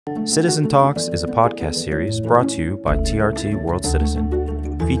Citizen Talks is a podcast series brought to you by TRT World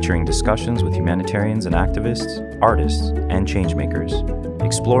Citizen, featuring discussions with humanitarians and activists, artists, and changemakers,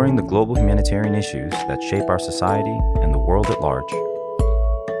 exploring the global humanitarian issues that shape our society and the world at large.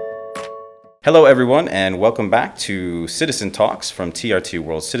 Hello, everyone, and welcome back to Citizen Talks from TRT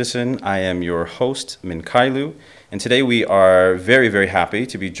World Citizen. I am your host, Minkailu, and today we are very, very happy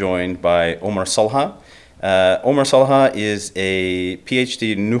to be joined by Omar Salha. Omar Salha is a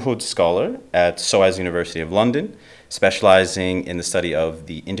PhD Nuhud scholar at SOAS University of London, specializing in the study of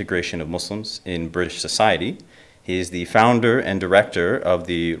the integration of Muslims in British society. He is the founder and director of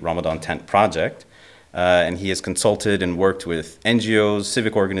the Ramadan Tent Project, and he has consulted and worked with NGOs,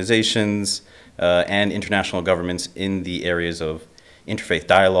 civic organizations, and international governments in the areas of interfaith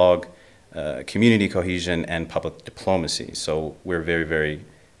dialogue, community cohesion, and public diplomacy. So we're very, very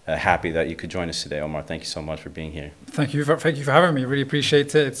happy that you could join us today, Omar. Thank you so much for being here. Thank you for having me. Really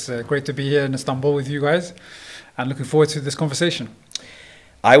appreciate it. It's great to be here in Istanbul with you guys, and looking forward to this conversation.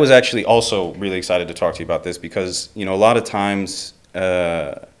 I was actually also really excited to talk to you about this because, you know, a lot of times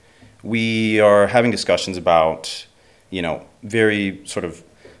we are having discussions about, you know, very sort of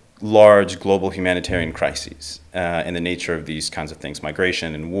large global humanitarian crises and the nature of these kinds of things,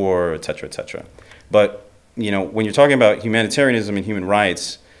 migration and war, et cetera, et cetera. But, you know, when you're talking about humanitarianism and human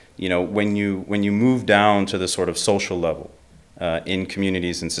rights, you know, when you move down to the sort of social level in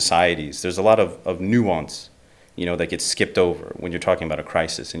communities and societies, there's a lot of nuance, you know, that gets skipped over when you're talking about a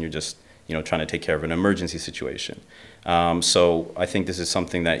crisis and you're just, you know, trying to take care of an emergency situation. So I think this is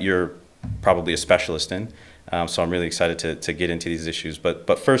something that you're probably a specialist in. So I'm really excited to get into these issues.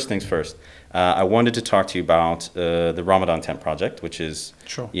 But first things first, I wanted to talk to you about the Ramadan Tent Project, which is,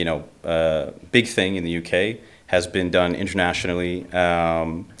 Sure. you know, a big thing in the UK, has been done internationally,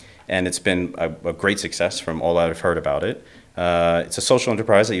 and it's been a great success from all I've heard about it. It's a social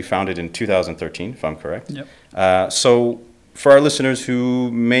enterprise that you founded in 2013, if I'm correct. Yep. So for our listeners who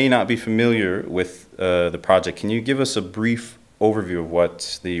may not be familiar with the project, can you give us a brief overview of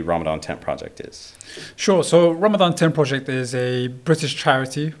what the Ramadan Tent Project is? Sure. So Ramadan Tent Project is a British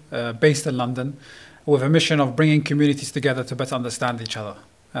charity based in London with a mission of bringing communities together to better understand each other.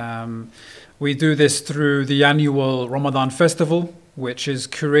 We do this through the annual Ramadan Festival, which is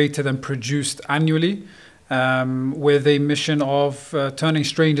curated and produced annually with a mission of turning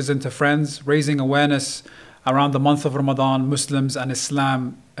strangers into friends, raising awareness around the month of Ramadan, Muslims and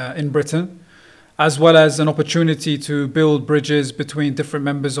Islam in Britain, as well as an opportunity to build bridges between different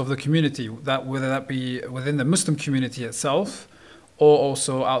members of the community, whether that be within the Muslim community itself or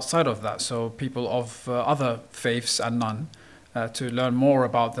also outside of that, so people of other faiths and none, to learn more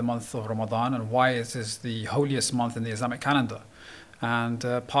about the month of Ramadan and why it is the holiest month in the Islamic calendar. And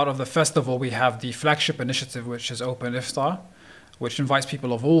part of the festival, we have the flagship initiative, which is Open Iftar, which invites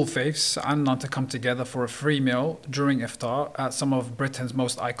people of all faiths and none to come together for a free meal during Iftar at some of Britain's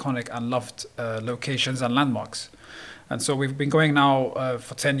most iconic and loved locations and landmarks. And so we've been going now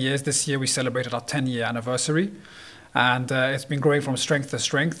for 10 years. This year we celebrated our 10-year anniversary. And it's been growing from strength to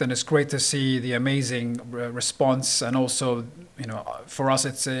strength. And it's great to see the amazing response. And also, you know, for us,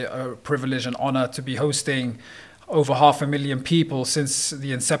 it's a privilege and honor to be hosting over 500,000 people since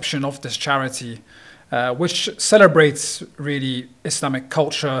the inception of this charity, which celebrates really Islamic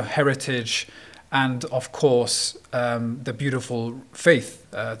culture, heritage, and of course, the beautiful faith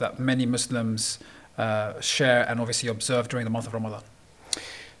that many Muslims share and obviously observe during the month of Ramadan.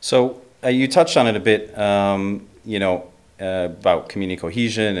 So you touched on it a bit, you know, about community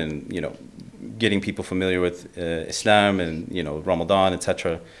cohesion and, you know, getting people familiar with Islam and, you know, Ramadan,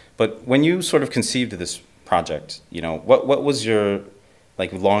 etc. But when you sort of conceived of this project, you know, what was your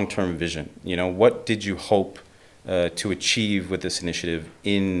like long-term vision? You know, what did you hope to achieve with this initiative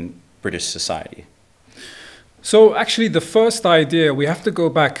in British society? So actually the first idea, we have to go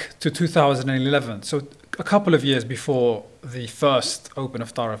back to 2011. So a couple of years before the first Open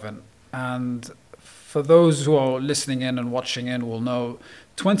Iftar event. And for those who are listening in and watching in will know,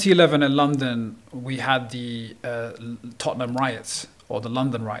 2011 in London, we had the Tottenham riots or the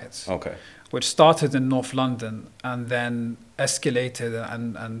London riots. Okay. Which started in North London and then escalated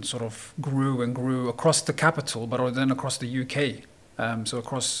and sort of grew and grew across the capital, but then across the UK. So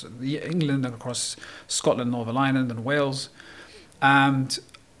across England and across Scotland, Northern Ireland and Wales. And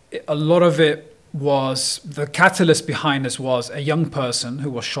a lot of it was, the catalyst behind this was a young person who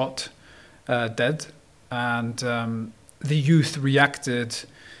was shot dead. And the youth reacted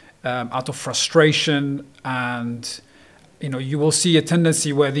out of frustration and you know, you will see a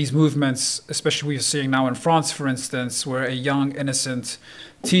tendency where these movements, especially we're seeing now in France, for instance, where a young, innocent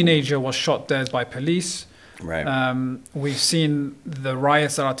teenager was shot dead by police. Right. We've seen the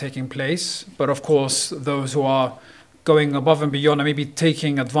riots that are taking place, but of course, those who are going above and beyond and maybe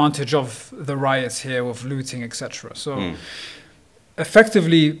taking advantage of the riots here with looting, etc. So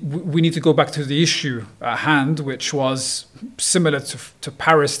effectively, we need to go back to the issue at hand, which was similar to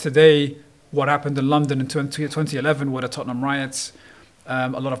Paris today, what happened in London in 2011 with the Tottenham riots, a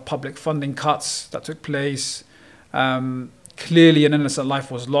lot of public funding cuts that took place. Clearly, an innocent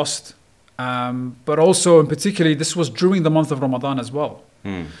life was lost. But also, and particularly, this was during the month of Ramadan as well.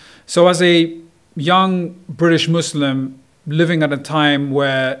 So as a young British Muslim living at a time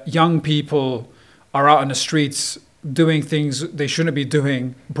where young people are out in the streets doing things they shouldn't be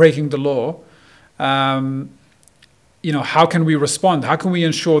doing, breaking the law, how can we respond? How can we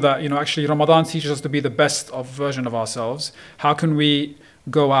ensure that, actually Ramadan teaches us to be the best version of ourselves? How can we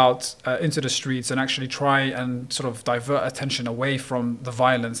go out into the streets and actually try and sort of divert attention away from the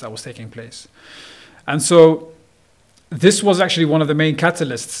violence that was taking place? And so this was actually one of the main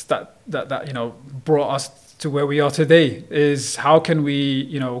catalysts that brought us to where we are today, is how can we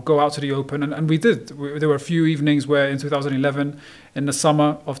go out to the open, and we did. There were a few evenings where in 2011, in the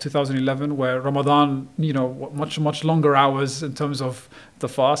summer of 2011, where Ramadan, much longer hours in terms of the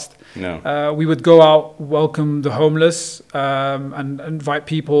fast. No. We would go out, welcome the homeless, and invite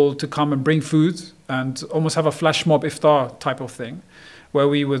people to come and bring food, and almost have a flash mob iftar type of thing, where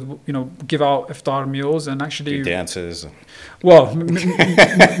we would give out iftar meals and actually do dances. Well,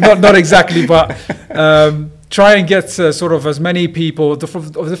 not exactly, but try and get sort of as many people of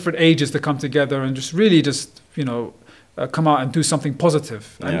different ages to come together and just really come out and do something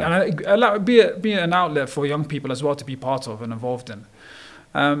positive, and allow be an outlet for young people as well to be part of and involved in.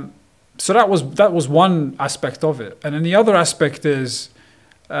 So that was one aspect of it, and then the other aspect is,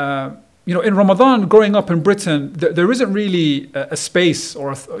 in Ramadan, growing up in Britain, there isn't really a space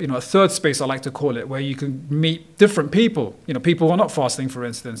or a third space, I like to call it, where you can meet different people. People who are not fasting, for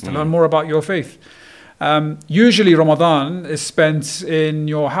instance, to learn more about your faith. Usually Ramadan is spent in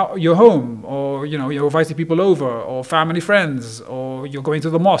your home, or you're inviting people over, or family friends, or you're going to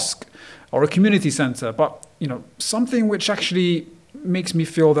the mosque or a community center. But something which actually makes me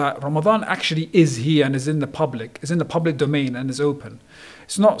feel that Ramadan actually is here and is in the public domain and is open.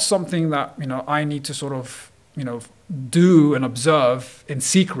 It's not something that I need to sort of do and observe in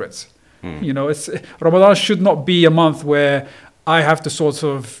secret. Ramadan should not be a month where I have to sort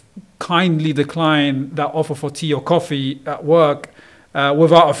of kindly decline that offer for tea or coffee at work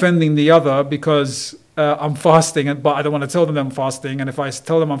without offending the other because I'm fasting, but I don't want to tell them I'm fasting. And if I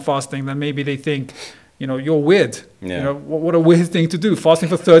tell them I'm fasting, then maybe they think, you're weird. Yeah. What a weird thing to do, fasting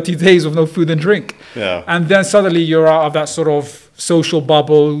for 30 days with no food and drink. Yeah. And then suddenly you're out of that sort of social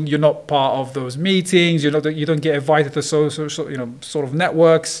bubble. You're not part of those meetings. You don't get invited to sort of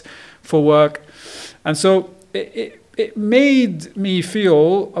networks for work. And so it made me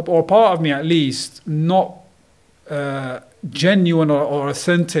feel, or part of me at least, not genuine or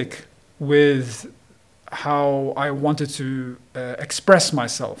authentic with how I wanted to express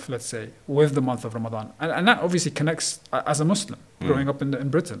myself, let's say, with the month of Ramadan. And that obviously connects as a Muslim growing up in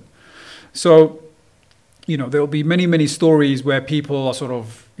Britain. So, there'll be many, many stories where people are sort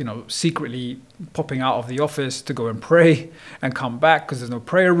of, secretly popping out of the office to go and pray and come back because there's no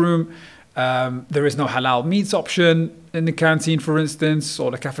prayer room. There is no halal meats option in the canteen, for instance,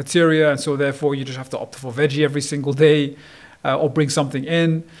 or the cafeteria. And so therefore you just have to opt for veggie every single day or bring something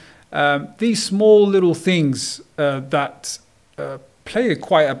in. These small little things that play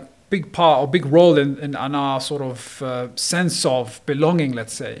quite a big part or big role in our sort of sense of belonging,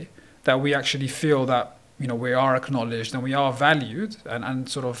 let's say, that we actually feel that, we are acknowledged and we are valued, and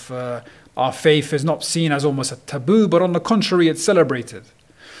sort of our faith is not seen as almost a taboo, but on the contrary, it's celebrated.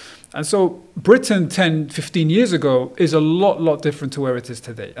 And so Britain 10, 15 years ago is a lot different to where it is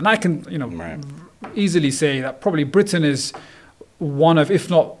today. And I can, easily say that probably Britain is one of, if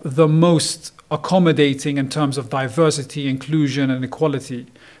not the most accommodating in terms of diversity, inclusion, and equality.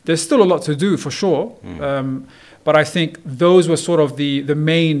 There's still a lot to do, for sure. But I think those were sort of the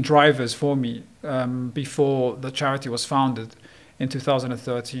main drivers for me before the charity was founded in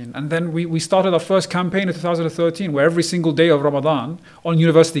 2013. And then we started our first campaign in 2013, where every single day of Ramadan on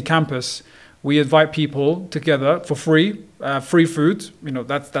university campus, we invite people together for free food.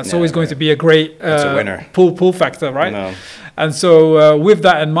 That's always going to be a great pull factor, right? No. And so with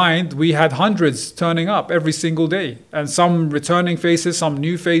that in mind, we had hundreds turning up every single day, and some returning faces, some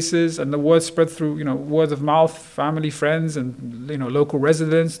new faces, and the word spread through, word of mouth, family, friends, and local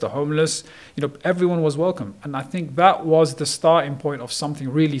residents, the homeless. Everyone was welcome, and I think that was the starting point of something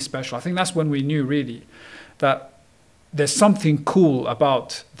really special. I think that's when we knew really that there's something cool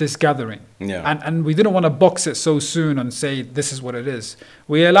about this gathering. Yeah. And we didn't want to box it so soon and say this is what it is.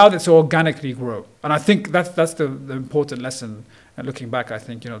 We allowed it to organically grow. And I think that's the important lesson. And looking back, I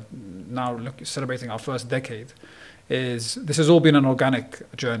think, now celebrating our first decade, is this has all been an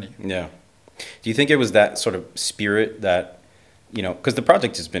organic journey. Yeah. Do you think it was that sort of spirit that, because the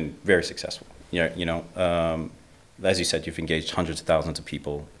project has been very successful. As you said, you've engaged hundreds of thousands of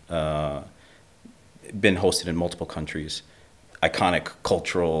people, been hosted in multiple countries, iconic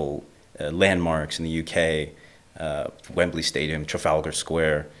cultural landmarks in the UK, Wembley Stadium, Trafalgar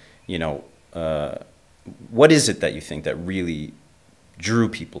Square. What is it that you think that really drew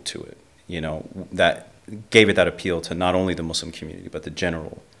people to it? That gave it that appeal to not only the Muslim community, but the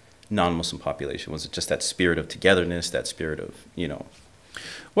general non-Muslim population? Was it just that spirit of togetherness, that spirit of,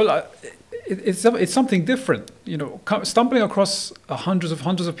 Well, it's something different. Stumbling across hundreds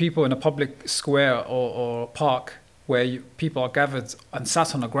of people in a public square or park where people are gathered and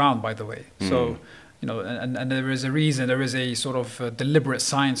sat on the ground, by the way. So, and there is a reason, there is a sort of deliberate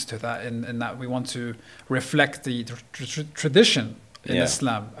science to that, in that we want to reflect the tradition in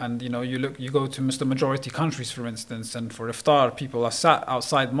Islam. And you go to Muslim majority countries, for instance, and for iftar, people are sat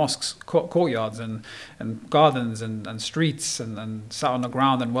outside mosques, courtyards and gardens and streets and sat on the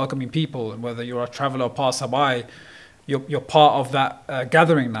ground and welcoming people. And whether you're a traveler or passerby, you're part of that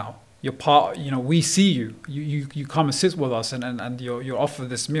gathering now. You're part. We see you. You come and sit with us, and you're offered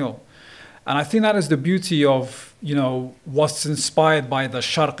this meal. And I think that is the beauty of what's inspired by the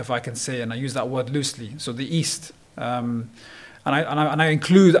Sharq, if I can say, and I use that word loosely. So the East. And I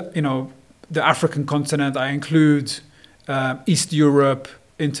include, the African continent. I include East Europe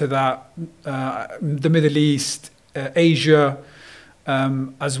into that, the Middle East, Asia,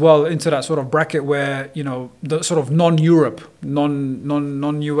 as well, into that sort of bracket where the sort of non-Europe,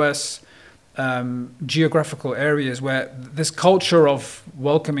 non-US geographical areas where this culture of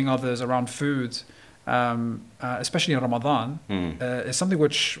welcoming others around food, especially in Ramadan, is something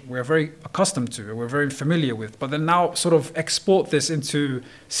which we're very accustomed to, we're very familiar with. But then now sort of export this into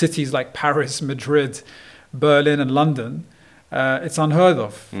cities like Paris, Madrid, Berlin, and London. It's unheard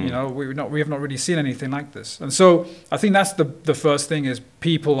of. We have not really seen anything like this. And so I think that's the first thing, is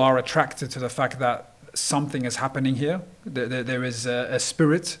people are attracted to the fact that something is happening here. There is a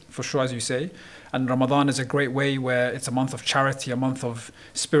spirit, for sure, as you say. And Ramadan is a great way where it's a month of charity, a month of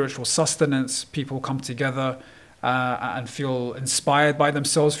spiritual sustenance. People come together and feel inspired by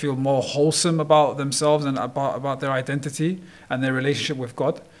themselves, feel more wholesome about themselves and about their identity and their relationship with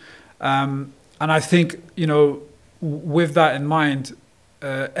God. And I think, with that in mind,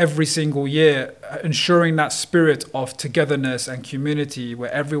 every single year, ensuring that spirit of togetherness and community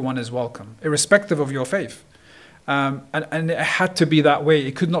where everyone is welcome, irrespective of your faith. And it had to be that way.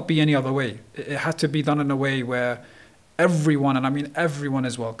 It could not be any other way. It had to be done in a way where everyone, and I mean everyone,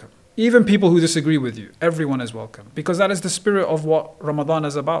 is welcome. Even people who disagree with you, everyone is welcome. Because that is the spirit of what Ramadan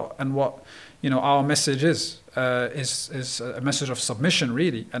is about, and what our message is a message of submission,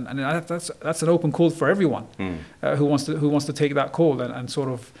 really. And that's an open call for everyone who wants to take that call and sort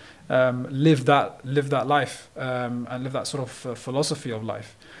of live that life and live that sort of philosophy of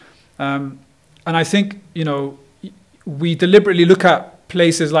life. And I think we deliberately look at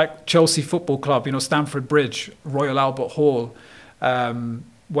places like Chelsea Football Club, Stamford Bridge, Royal Albert Hall,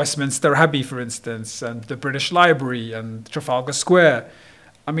 Westminster Abbey, for instance, and the British Library and Trafalgar Square.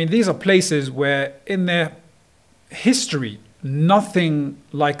 I mean, these are places where in their history, nothing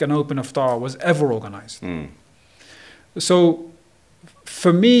like an open iftar was ever organized. So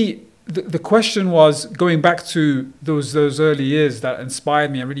for me, the question was, going back to those early years that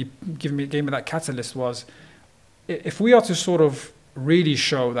inspired me and really gave me that catalyst, was if we are to sort of really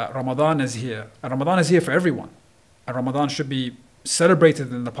show that Ramadan is here, and Ramadan is here for everyone, and Ramadan should be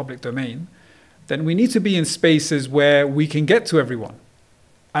celebrated in the public domain, then we need to be in spaces where we can get to everyone,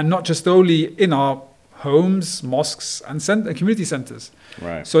 and not just only in our homes, mosques, and community centers.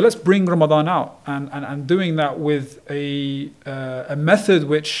 Right. So let's bring Ramadan out, and doing that with a method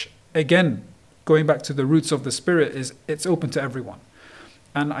which, again, going back to the roots of the spirit, is it's open to everyone.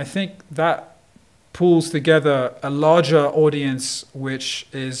 And I think that pulls together a larger audience which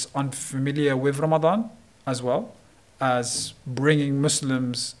is unfamiliar with Ramadan, as well as bringing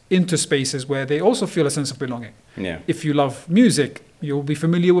Muslims into spaces where they also feel a sense of belonging. Yeah. If you love music, you'll be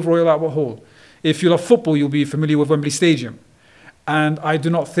familiar with Royal Albert Hall. If you love football, you'll be familiar with Wembley Stadium. And I do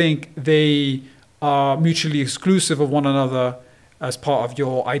not think they are mutually exclusive of one another as part of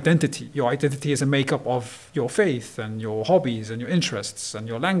your identity. Your identity is a makeup of your faith and your hobbies and your interests and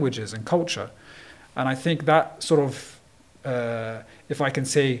your languages and culture. And I think that sort of, if I can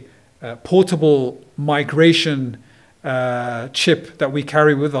say, portable migration chip that we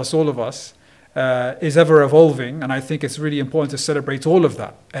carry with us, all of us, is ever evolving. And I think it's really important to celebrate all of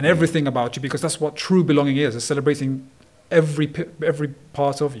that and everything about you, because that's what true belonging is celebrating every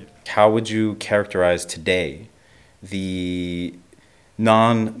part of you. How would you characterize today the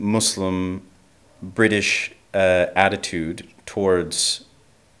non-Muslim British attitude towards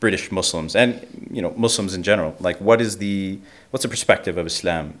British Muslims and Muslims in general? Like, what's the perspective of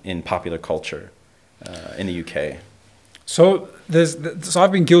Islam in popular culture in the UK? So so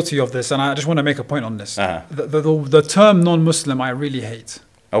I've been guilty of this, and I just want to make a point on this. Uh-huh. The term non-Muslim I really hate.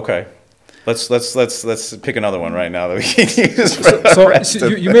 Okay. Let's pick another one right now that we can use. So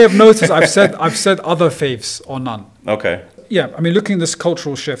you may have noticed I've said other faiths or none. Okay. Yeah, I mean, looking at this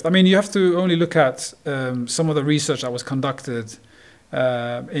cultural shift, I mean, you have to only look at some of the research that was conducted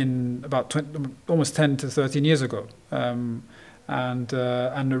in about almost 10 to 13 years ago. And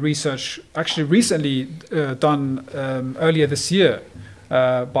the research actually recently done earlier this year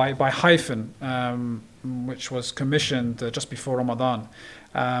by Hyphen, which was commissioned just before Ramadan,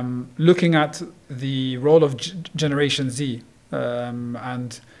 looking at the role of Generation Z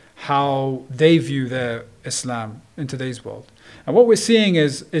and how they view their Islam in today's world. And what we're seeing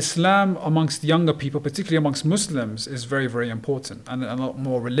is Islam amongst younger people, particularly amongst Muslims, is very, very important and a lot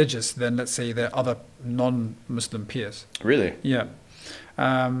more religious than, let's say, their other non-Muslim peers. Really? Yeah.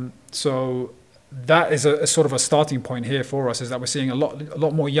 So that is a sort of a starting point here for us, is that we're seeing a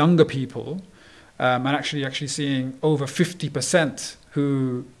lot more younger people, and actually seeing over 50%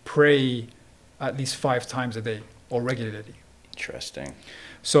 who pray at least 5 times a day or regularly. Interesting.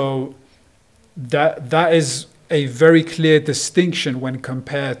 So that is a very clear distinction when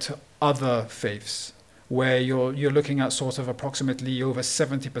compared to other faiths, where you're looking at sort of approximately over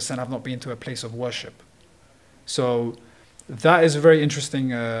 70% have not been to a place of worship. So that is a very interesting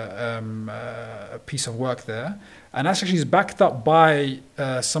piece of work there, and actually is backed up by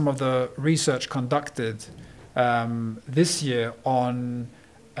some of the research conducted this year on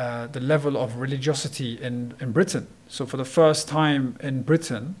the level of religiosity in Britain. So for the first time in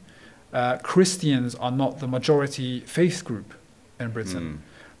Britain, Christians are not the majority faith group in Britain.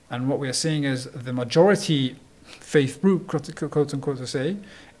 And what we are seeing is the majority faith group, quote unquote to say,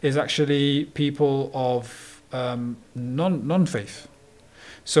 is actually people of non-faith.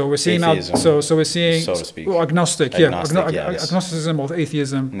 So we're seeing atheism, now, so we're seeing, so to speak. well, agnostic, yes. agnosticism or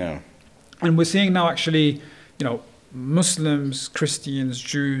atheism. No. And we're seeing now actually, Muslims, Christians,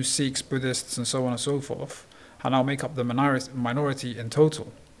 Jews, Sikhs, Buddhists, and so on and so forth, are now make up the minority in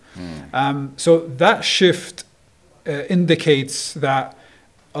total. So that shift indicates that,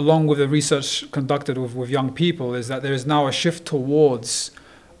 along with the research conducted with young people, is that there is now a shift towards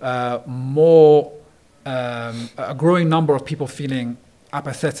a growing number of people feeling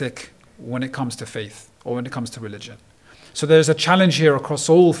apathetic when it comes to faith or when it comes to religion. So there's a challenge here across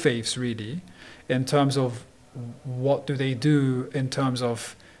all faiths, really, in terms of what do they do in terms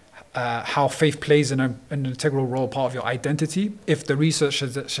of how faith plays an integral role, part of your identity. If the research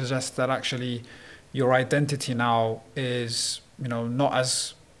suggests that actually your identity now is, not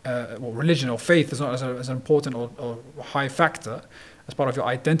as religion or faith is not as important or high factor as part of your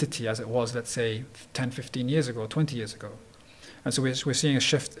identity as it was, let's say, 10, 15 years ago, 20 years ago. And so we're seeing a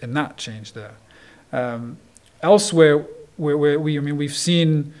shift in that change there. Elsewhere, we've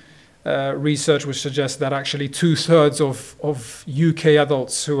seen research which suggests that actually 2/3 of UK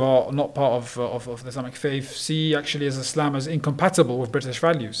adults who are not part of the Islamic faith see actually as Islam as incompatible with British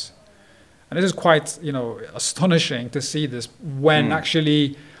values. And this is quite, astonishing to see this when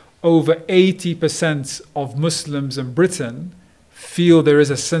actually over 80% of Muslims in Britain feel there is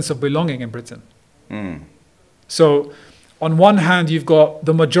a sense of belonging in Britain. So on one hand, you've got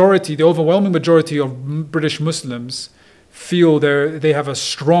the overwhelming majority of British Muslims feel they have a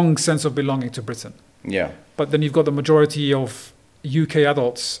strong sense of belonging to Britain. Yeah. But then you've got the majority of UK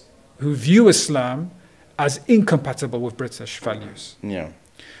adults who view Islam as incompatible with British values. Yeah.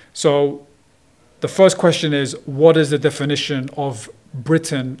 So the first question is, what is the definition of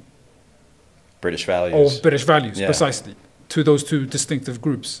British values, yeah, precisely, to those two distinctive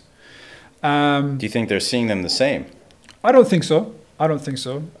groups? Do you think they're seeing them the same? I don't think so.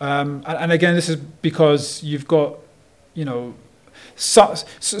 And again, this is because you've got, so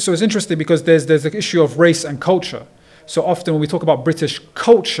it's interesting because there's the issue of race and culture. So often when we talk about British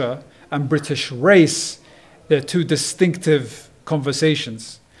culture and British race, they're two distinctive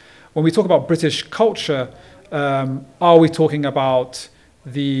conversations. When we talk about British culture, are we talking about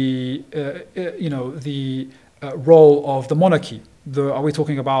the role of the monarchy? Are we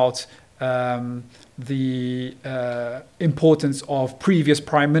talking about the importance of previous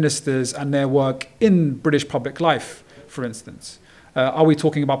prime ministers and their work in British public life? for instance? Are we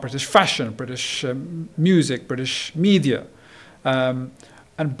talking about British fashion, British music, British media? And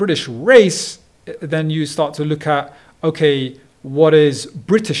British race, then you start to look at, okay, what is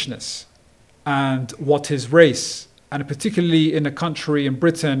Britishness and what is race? And particularly in a country in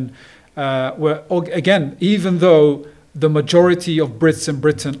Britain, where, again, even though the majority of Brits in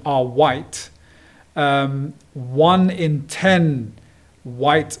Britain are white, 1 in 10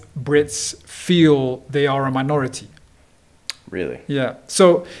 white Brits feel they are a minority. Really? Yeah.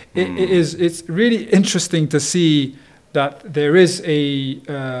 So it's really interesting to see that there is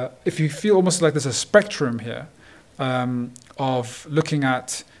if you feel almost like there's a spectrum here of looking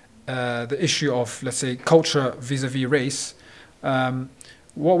at the issue of, let's say, culture vis-a-vis race.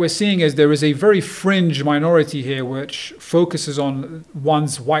 What we're seeing is there is a very fringe minority here which focuses on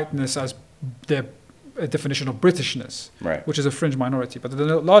one's whiteness as their definition of Britishness, right, which is a fringe minority. But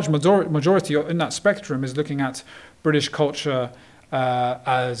the large majority in that spectrum is looking at British culture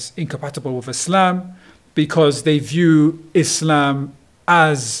as incompatible with Islam, because they view Islam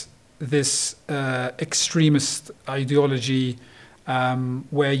as this extremist ideology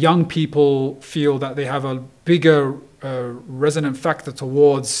where young people feel that they have a bigger resonant factor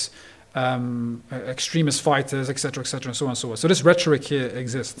towards extremist fighters, etc., and so on and so on. So this rhetoric here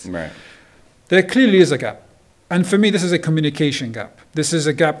exists. Right. There clearly is a gap. And for me, this is a communication gap. This is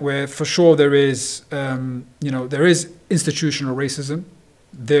a gap where, for sure, there is, there is institutional racism,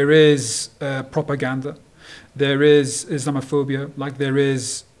 there is propaganda, there is Islamophobia, like there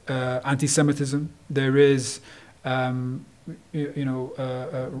is anti-Semitism, there is, racism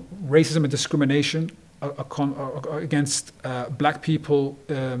and discrimination against black people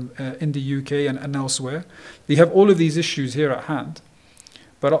in the UK and elsewhere. You have all of these issues here at hand.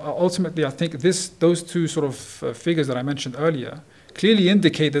 But ultimately, I think those two sort of figures that I mentioned earlier clearly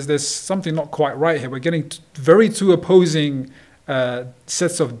indicate that there's something not quite right here. We're getting two opposing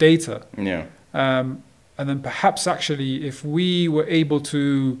sets of data. Yeah. And then perhaps actually, if we were able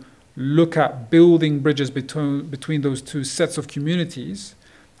to look at building bridges between those two sets of communities,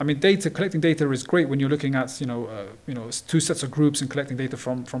 I mean, collecting data is great when you're looking at two sets of groups and collecting data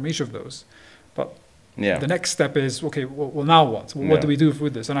from each of those, but yeah, the next step is, okay, well now what? What do we do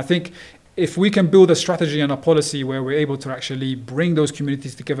with this? And I think if we can build a strategy and a policy where we're able to actually bring those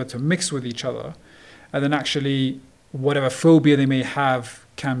communities together to mix with each other, and then actually whatever phobia they may have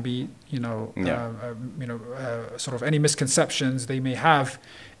can be, sort of any misconceptions they may have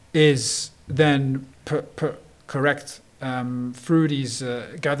is then correct through these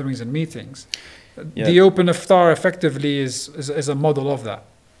gatherings and meetings. Yeah. The open iftar effectively is a model of that.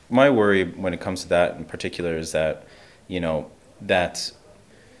 My worry when it comes to that in particular is that, that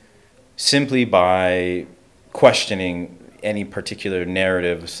simply by questioning any particular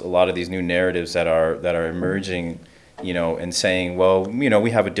narratives, a lot of these new narratives that are emerging, and saying, well,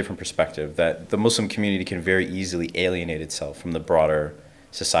 we have a different perspective, that the Muslim community can very easily alienate itself from the broader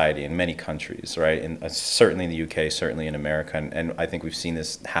society in many countries, right? And certainly in the UK, certainly in America, and I think we've seen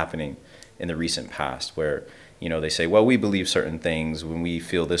this happening in the recent past, where they say, well, we believe certain things when we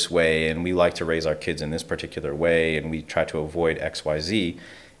feel this way, and we like to raise our kids in this particular way, and we try to avoid X, Y, Z,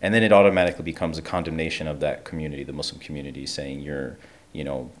 and then it automatically becomes a condemnation of that community, the Muslim community, saying you're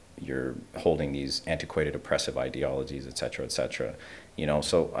holding these antiquated, oppressive ideologies, et cetera, et cetera.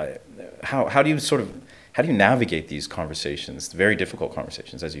 So how do you navigate these conversations, very difficult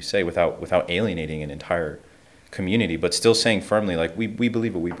conversations, as you say, without alienating an entire community, but still saying firmly, like, we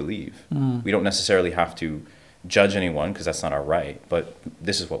believe what we believe. We don't necessarily have to judge anyone, because that's not our right, but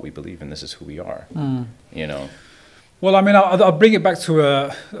this is what we believe and this is who we are. Well, I mean, I'll bring it back to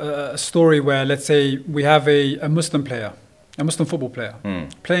a story where, let's say, we have a Muslim player, a Muslim football player,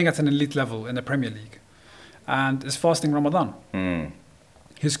 playing at an elite level in the Premier League, and is fasting Ramadan.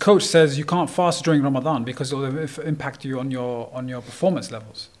 His coach says you can't fast during Ramadan because it will impact you on your performance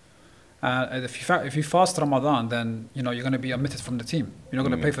levels. If you fast Ramadan, then you're going to be omitted from the team. You're not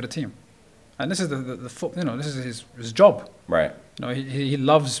going to play for the team. And this is this is his job. Right. He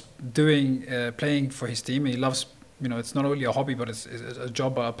loves playing for his team. He loves, it's not only a hobby, but it's a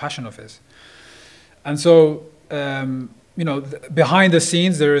job, a passion of his. And so, behind the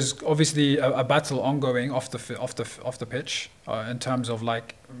scenes, there is obviously a battle ongoing off the pitch in terms of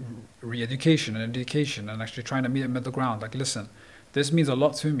like re-education and education, and actually trying to meet a middle ground. Like, listen, this means a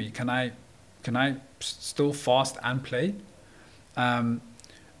lot to me. Can I still fast and play?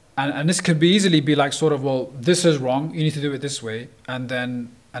 And this could easily be like sort of, well, this is wrong, you need to do it this way, and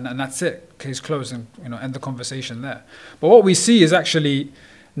that's it, case closed, and end the conversation there. But what we see is actually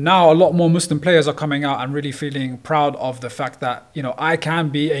now a lot more Muslim players are coming out and really feeling proud of the fact that I can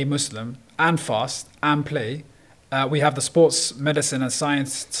be a Muslim and fast and play We have the sports medicine and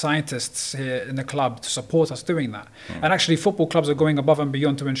scientists here in the club to support us doing that. And actually, football clubs are going above and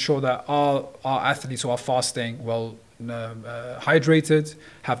beyond to ensure that our athletes who are fasting, well, hydrated,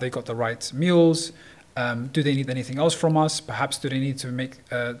 have they got the right meals? Do they need anything else from us? Perhaps do they need to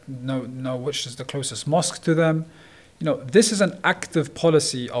know which is the closest mosque to them? This is an active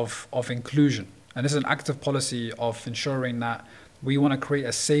policy of inclusion. And this is an active policy of ensuring that we want to create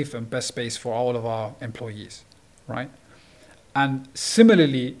a safe and best space for all of our employees, right? And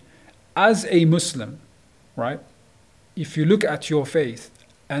similarly, as a Muslim, right, if you look at your faith,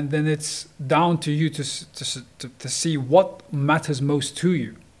 and then it's down to you to see what matters most to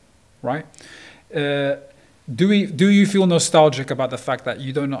you, right? Do you feel nostalgic about the fact that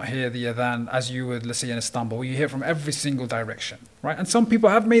you do not hear the adhan as you would, let's say, in Istanbul? You hear from every single direction, right? And some people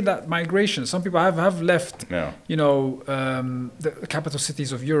have made that migration. Some people have left, the capital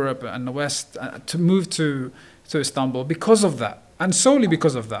cities of Europe and the West to move to Istanbul because of that, and solely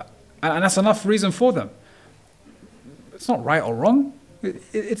because of that. And that's enough reason for them. It's not right or wrong.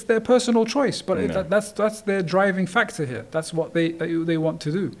 It's their personal choice, but that's their driving factor here. That's what they want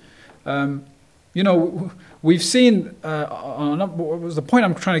to do. We've seen, the point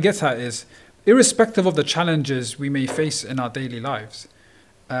I'm trying to get at is, irrespective of the challenges we may face in our daily lives,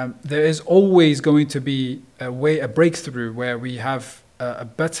 there is always going to be a breakthrough where we have a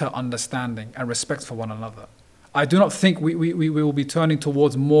better understanding and respect for one another. I do not think we will be turning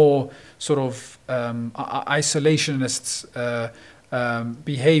towards more sort of isolationist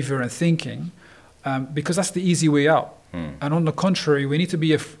behavior and thinking, because that's the easy way out. And on the contrary, we need to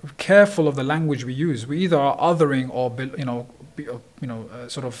be careful of the language we use. We either are othering or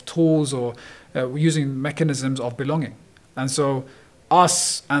sort of tools, or using mechanisms of belonging. And so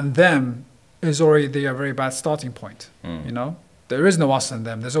us and them is already a very bad starting point. There is no us and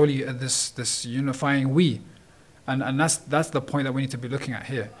them. There's only this unifying we. And that's the point that we need to be looking at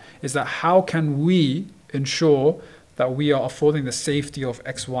here, is that how can we ensure that we are affording the safety of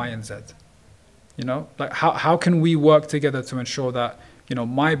X, Y, and Z? Like how can we work together to ensure that,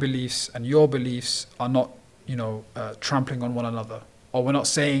 my beliefs and your beliefs are not, trampling on one another, or we're not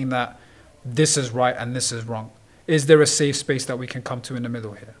saying that this is right and this is wrong. Is there a safe space that we can come to in the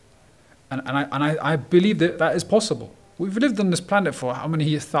middle here? And I believe that is possible. We've lived on this planet for how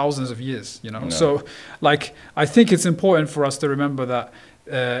many thousands of years, So, I think it's important for us to remember that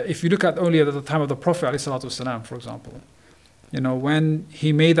if you look at only at the time of the Prophet ﷺ, for example, when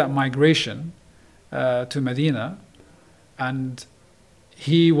he made that migration to Medina, and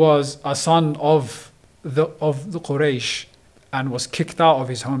he was a son of the Quraysh and was kicked out of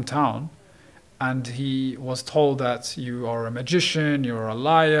his hometown, and he was told that you are a magician, you're a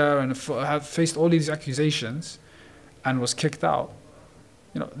liar, and had faced all these accusations, and was kicked out.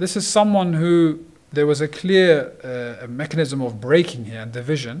 This is someone who there was a clear mechanism of breaking here and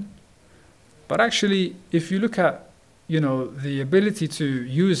division. But actually, if you look at the ability to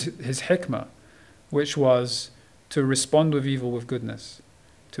use his hikmah, which was to respond with evil with goodness,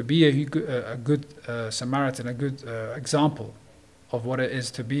 to be a good Samaritan, a good example of what it is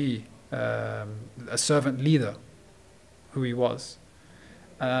to be a servant leader, who he was.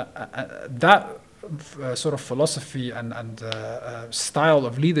 That sort of philosophy and style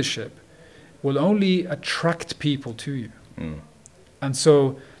of leadership will only attract people to you. And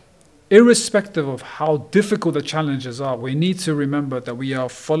so, irrespective of how difficult the challenges are, we need to remember that we are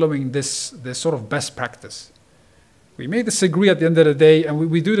following this sort of best practice. We may disagree at the end of the day, and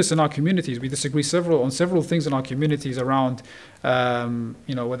we do this in our communities. We disagree on several things in our communities around,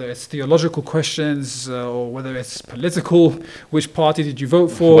 whether it's theological questions or whether it's political. Which party did you vote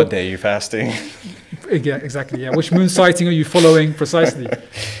for? What day are you fasting? Yeah, exactly. Yeah, which moon sighting are you following precisely?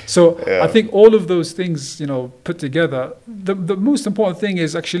 So I think all of those things, put together, the most important thing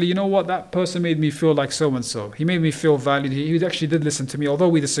is actually, that person made me feel like so and so. He made me feel valued. He actually did listen to me, although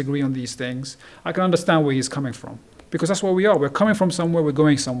we disagree on these things. I can understand where he's coming from. Because that's where we are. We're coming from somewhere, we're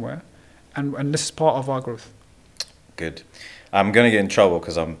going somewhere. And this is part of our growth. Good. I'm going to get in trouble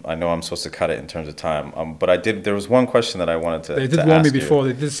because I know I'm supposed to cut it in terms of time. But there was one question that I wanted to ask. They did warn me before.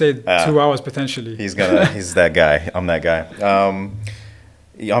 They did say 2 hours potentially. He's that guy. I'm that guy.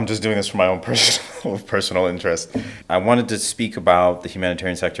 I'm just doing this for my own personal interest. I wanted to speak about the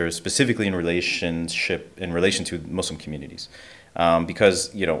humanitarian sector, specifically in relation to Muslim communities.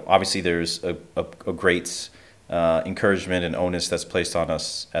 Because, obviously there's a great encouragement and onus that's placed on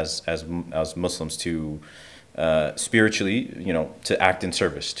us as Muslims to spiritually, to act in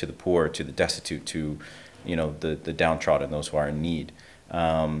service to the poor, to the destitute, to the downtrodden, those who are in need.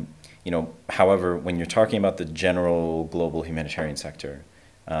 However, when you're talking about the general global humanitarian sector,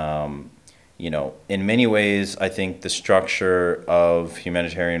 in many ways, I think the structure of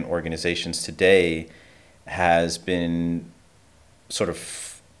humanitarian organizations today has been sort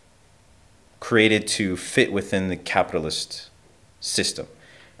of created to fit within the capitalist system.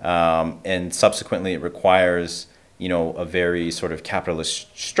 And subsequently, it requires, a very sort of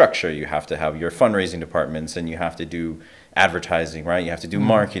capitalist structure. You have to have your fundraising departments, and you have to do advertising, right? You have to do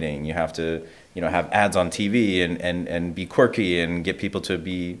marketing. You have to, have ads on TV and be quirky and get people to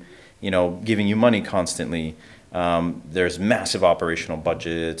be, giving you money constantly. There's massive operational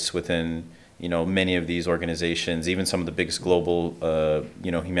budgets within, many of these organizations, even some of the biggest global,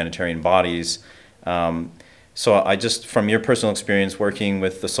 humanitarian bodies. So I just, from your personal experience working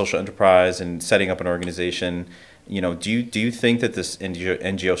with the social enterprise and setting up an organization, do you think that this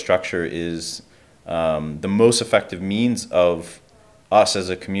NGO structure is the most effective means of us as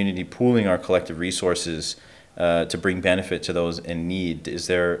a community pooling our collective resources to bring benefit to those in need? Is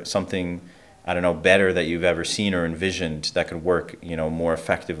there something, I don't know, better that you've ever seen or envisioned that could work, more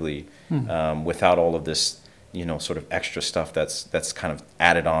effectively without all of this, sort of extra stuff that's kind of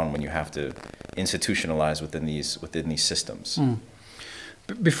added on when you have to institutionalize within these systems?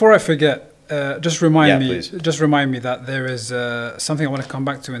 Before I forget, just remind me. Please. Just remind me that there is something I want to come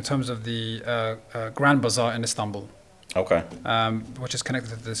back to in terms of the Grand Bazaar in Istanbul. Okay. Which is connected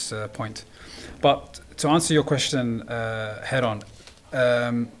to this point. But to answer your question head on,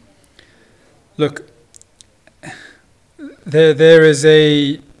 look, there is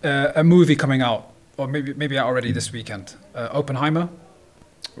a movie coming out, or maybe out already this weekend. Oppenheimer.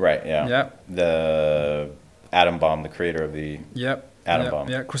 Right. Yeah. Yeah. The atom bomb, the creator of the. Yep. Atom bomb.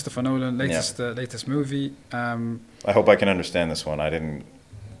 Yeah, Christopher Nolan, latest movie. I hope I can understand this one. I didn't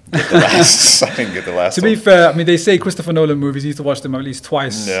get the last. I didn't get the last. To be fair, I mean, they say Christopher Nolan movies, you need to watch them at least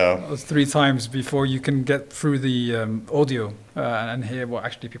twice or 3 times before you can get through the audio and hear what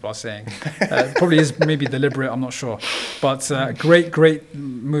actually people are saying. Probably is maybe deliberate, I'm not sure. But great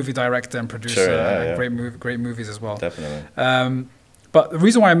movie director and producer. Sure, great movies as well. Definitely. But the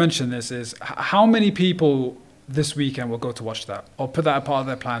reason why I mention this is how many people this weekend will go to watch that, or put that as part of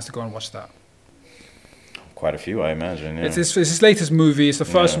their plans to go and watch that? Quite a few, I imagine. Yeah. It's his latest movie. It's the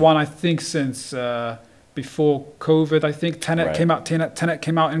first one, I think, since before COVID. I think Tenet came out. Tenet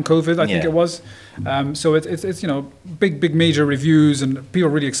came out in COVID. I think it was. So it's big major reviews, and people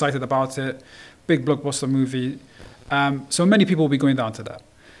are really excited about it. Big blockbuster movie. So many people will be going down to that.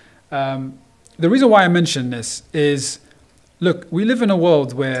 The reason why I mention this is, look, we live in a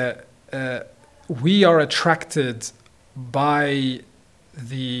world where we are attracted by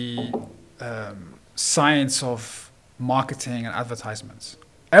the science of marketing and advertisements.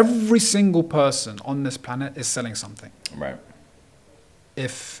 Every single person on this planet is selling something. Right.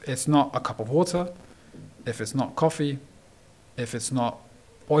 If it's not a cup of water, if it's not coffee, if it's not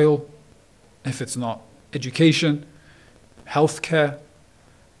oil, if it's not education, healthcare,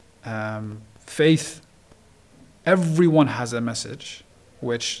 faith, everyone has a message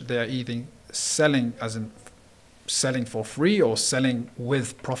which they are either selling, as in selling for free or selling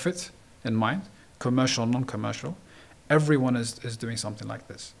with profit in mind, commercial, non-commercial. Everyone is doing something like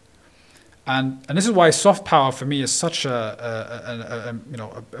this. And this is why soft power for me is such a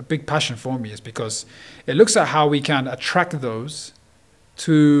big passion for me, is because it looks at how we can attract those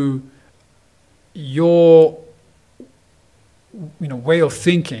to your way of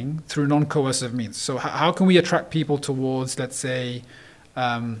thinking through non-coercive means. So how can we attract people towards, let's say,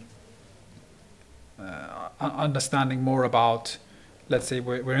 understanding more about, let's say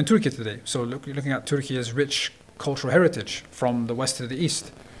we're in Turkey today, so looking at Turkey's rich cultural heritage from the west to the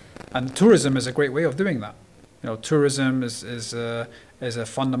east, and tourism is a great way of doing that. Tourism is a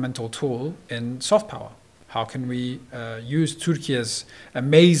fundamental tool in soft power. How can we use Turkey's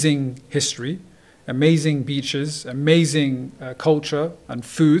amazing history, amazing beaches, amazing culture and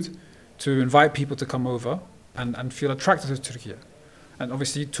food to invite people to come over and feel attracted to Turkey? And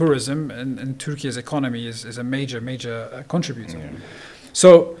obviously tourism in Turkey's economy is a major contributor. Yeah.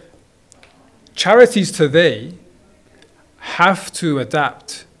 So charities today have to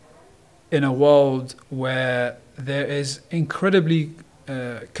adapt in a world where there is incredibly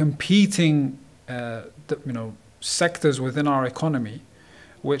competing sectors within our economy,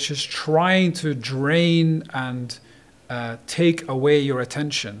 which is trying to drain and take away your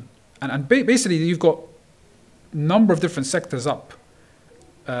attention. And basically you've got a number of different sectors up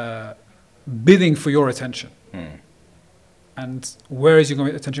bidding for your attention. And where is your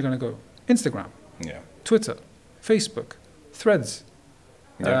attention going to go? Instagram, Twitter, Facebook, Threads,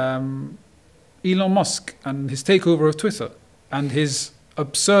 Elon Musk and his takeover of Twitter and his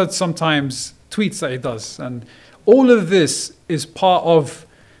absurd sometimes tweets that he does. And all of this is part of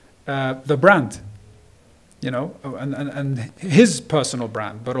the brand, you know, and his personal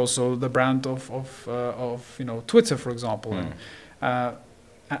brand, but also the brand of you know, Twitter, for example. And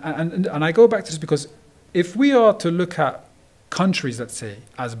I go back to this because if we are to look at countries, let's say,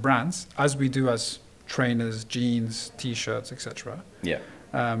 as brands, as we do as trainers, jeans, t-shirts, etc. Yeah.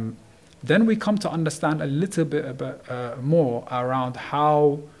 Then we come to understand a little bit about, more around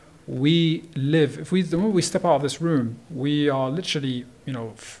how we live. If the moment we step out of this room, we are literally, you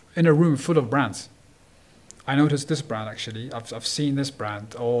know, in a room full of brands. I noticed this brand actually. I've seen this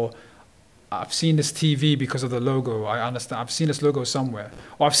brand, or I've seen this TV because of the logo. I understand. I've seen this logo somewhere,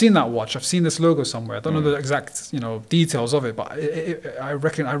 or I've seen that watch. I've seen this logo somewhere. I don't know the exact, you know, details of it, but I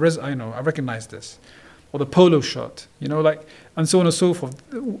recognize this, or the polo shirt, you know, like, and so on and so forth.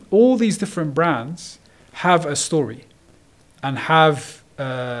 All these different brands have a story, and have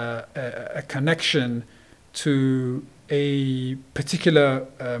a connection to a particular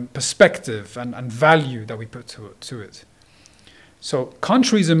perspective and value that we put to it. So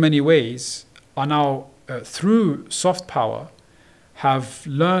countries in many ways are now, through soft power, have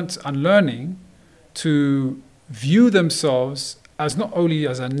learnt and learning to view themselves as not only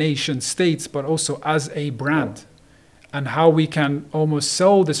as a nation state, but also as a brand, and how we can almost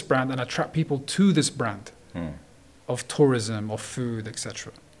sell this brand and attract people to this brand of tourism, of food,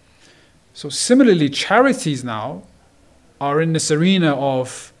 etc. So similarly, charities now are in this arena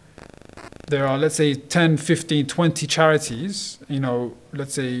of, there are, let's say, 10, 15, 20 charities, you know,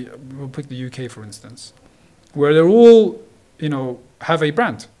 let's say, we'll pick the UK, for instance, where they're all, you know, have a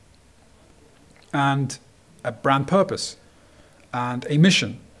brand and a brand purpose and a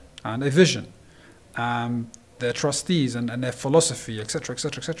mission and a vision, their trustees and their philosophy, etc.,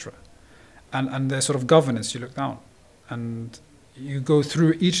 etc., etc., and their sort of governance. You look down and you go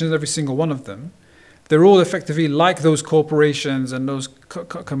through each and every single one of them. They're all effectively like those corporations and those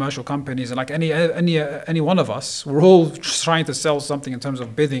commercial companies, and like any one of us, we're all trying to sell something in terms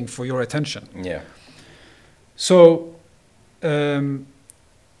of bidding for your attention. Yeah. So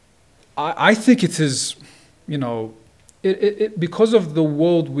I think it is, you know, because of the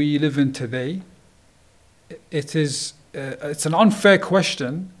world we live in today, it's an unfair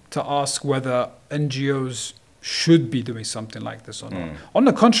question to ask whether NGOs should be doing something like this or not. On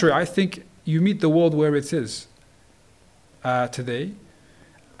the contrary, I think you meet the world where it is today,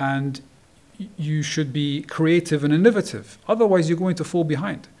 and you should be creative and innovative. Otherwise, you're going to fall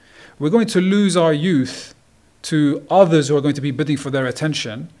behind. We're going to lose our youth to others who are going to be bidding for their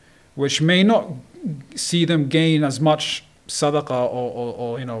attention, which may not see them gain as much sadaqah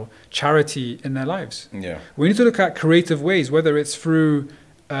or you know, charity in their lives. Yeah. We need to look at creative ways, whether it's through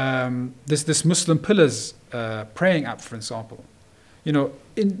this Muslim Pillars praying app, for example. You know,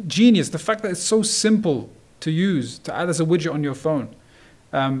 ingenious, the fact that it's so simple to use, to add as a widget on your phone,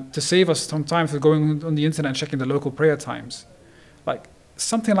 to save us some time for going on the internet and checking the local prayer times. Like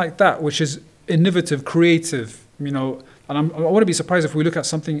something like that, which is innovative, creative, you know, and I wouldn't be surprised if we look at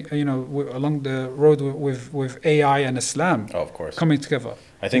something, you know, along the road with AI and Islam coming together.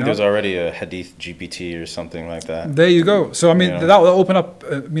 I think there's already a Hadith GPT or something like that. There you go. So, I mean, that will open up,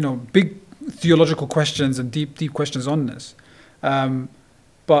 you know, big theological questions and deep questions on this.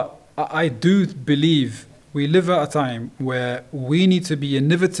 But I do believe we live at a time where we need to be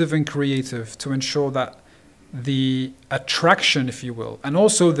innovative and creative to ensure that the attraction, if you will, and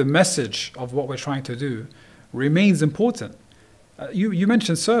also the message of what we're trying to do remains important. You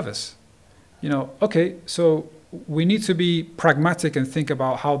mentioned service. You know, okay, so we need to be pragmatic and think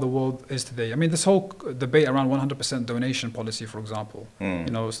about how the world is today. I mean, this whole debate around 100% donation policy, for example,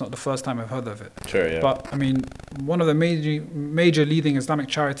 you know, it's not the first time I've heard of it. Sure, yeah. But I mean, one of the major leading Islamic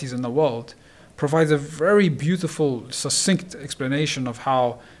charities in the world provides a very beautiful, succinct explanation of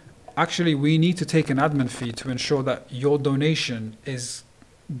how actually we need to take an admin fee to ensure that your donation is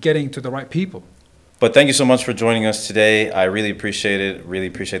getting to the right people. But thank you so much for joining us today. I really appreciate it. Really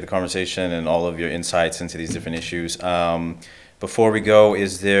appreciate the conversation and all of your insights into these different issues. Before we go,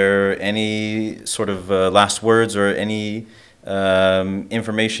 is there any sort of last words or any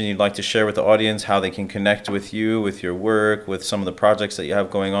information you'd like to share with the audience, how they can connect with you, with your work, with some of the projects that you have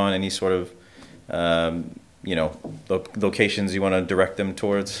going on, any sort of you know, locations you want to direct them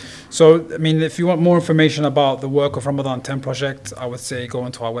towards? So, I mean, if you want more information about the work of Ramadan Tent Project, I would say go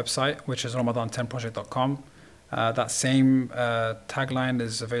onto our website, which is ramadantentproject.com. That same tagline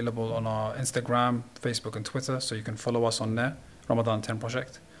is available on our Instagram, Facebook, and Twitter, so you can follow us on there, Ramadan Tent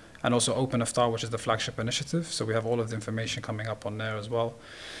Project. And also Open Iftar, which is the flagship initiative, so we have all of the information coming up on there as well.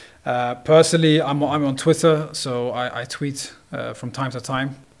 Personally, I'm on Twitter, so I tweet from time to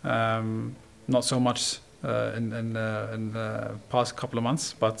time. Not so much in the past couple of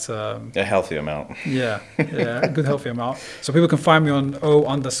months, but A healthy amount. yeah, a good healthy amount. So people can find me on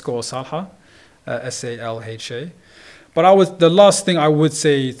O_Salha, SALHA. But the last thing I would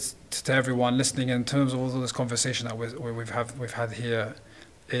say to everyone listening in terms of all this conversation that we've had here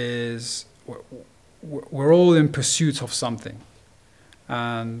is we're all in pursuit of something,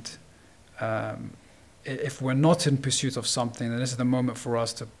 and if we're not in pursuit of something, then this is the moment for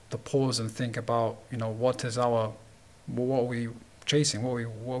us to pause and think about, what are we chasing, what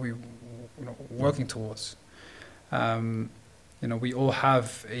are we working towards. We all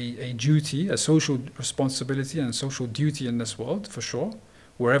have a duty, a social responsibility and social duty in this world, for sure,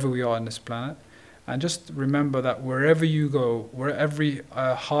 wherever we are on this planet. And just remember that wherever you go, every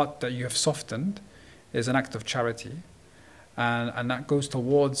heart that you have softened is an act of charity. And that goes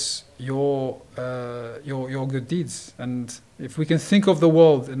towards your good deeds. And if we can think of the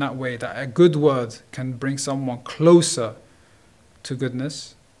world in that way, that a good word can bring someone closer to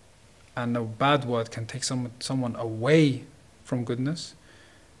goodness, and a bad word can take someone away from goodness,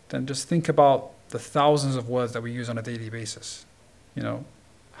 then just think about the thousands of words that we use on a daily basis.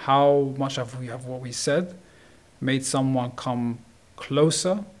 How much of what we said made someone come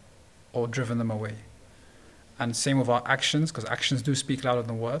closer or driven them away. And same with our actions, because actions do speak louder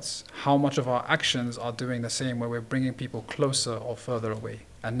than words. How much of our actions are doing the same, where we're bringing people closer or further away?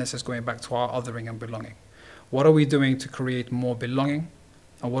 And this is going back to our othering and belonging. What are we doing to create more belonging?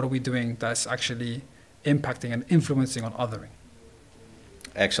 And what are we doing that's actually impacting and influencing on othering?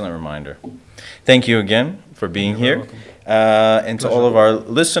 Excellent reminder. Thank you again for being here. Welcome. And to all of our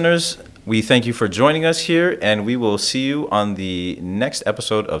listeners, we thank you for joining us here, and we will see you on the next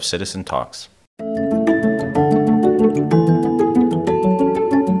episode of Citizen Talks.